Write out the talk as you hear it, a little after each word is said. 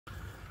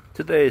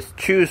Today is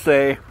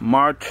Tuesday,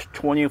 March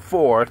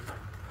 24th,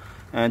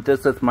 and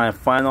this is my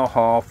final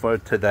haul for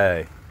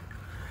today.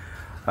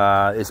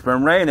 It's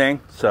been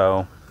raining,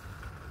 so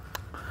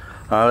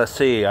let's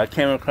see. I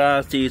came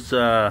across these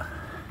pound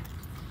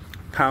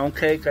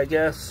cake, I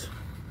guess.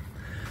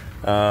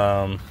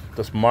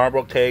 This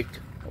marble cake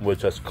was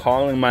just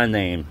calling my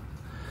name.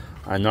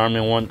 I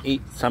normally won't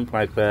eat something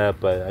like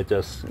that, but I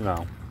just,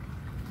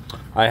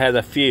 I had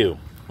a few,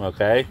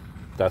 okay?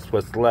 That's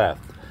what's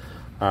left.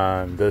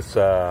 This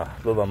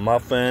little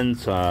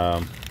muffins,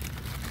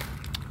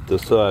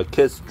 this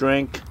kids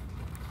drink,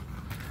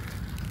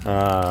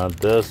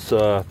 this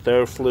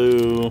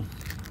Theraflu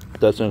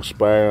doesn't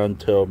expire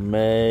until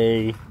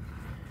May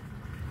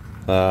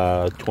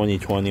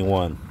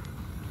 2021.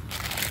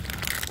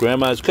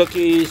 Grandma's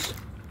cookies,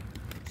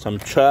 some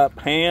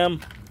chopped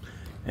ham,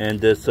 and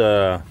this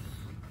thermo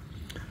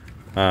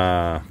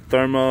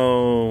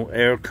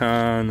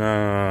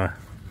aircon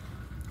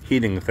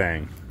heating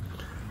thing.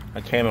 I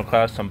came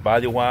across some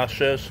body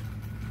washes,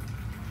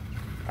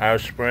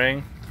 Irish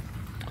Spring.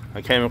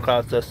 I came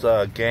across this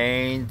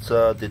Gaines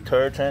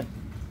detergent.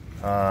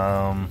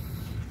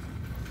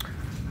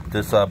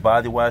 This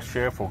body wash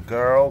here for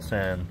girls,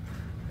 and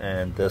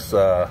this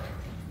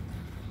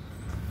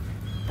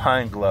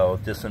Pine Glow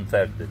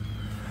disinfectant.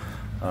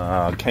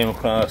 Came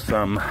across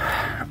some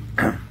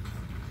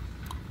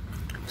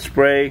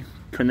spray,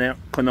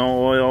 canola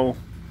oil,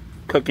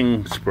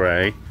 cooking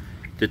spray,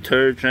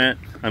 detergent.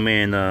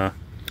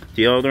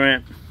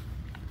 Deodorant,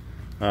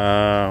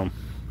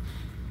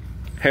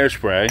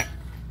 hairspray,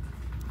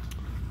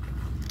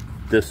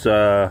 this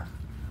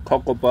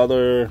cocoa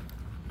butter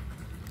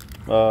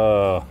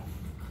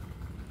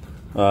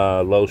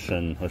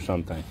lotion or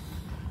something,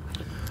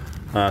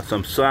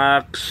 some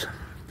socks,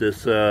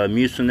 this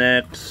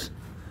Mucinex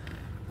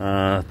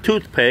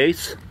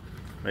toothpaste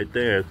right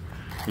there,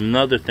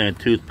 another thing,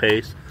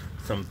 toothpaste,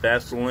 some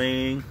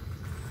Vaseline,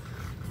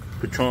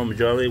 petroleum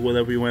jelly,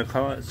 whatever you want to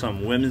call it,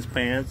 some women's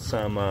pants,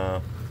 some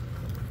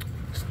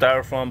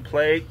styrofoam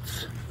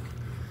plates,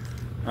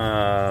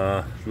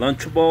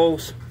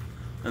 Lunchables,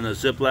 and a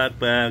Ziploc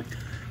bag,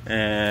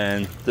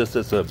 and this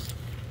is a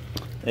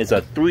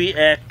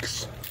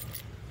 3X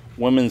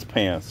women's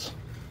pants.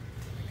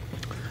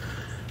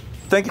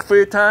 Thank you for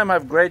your time.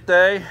 Have a great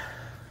day,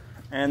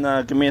 and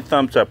give me a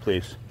thumbs up,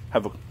 please.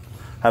 Have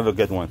a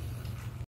good one.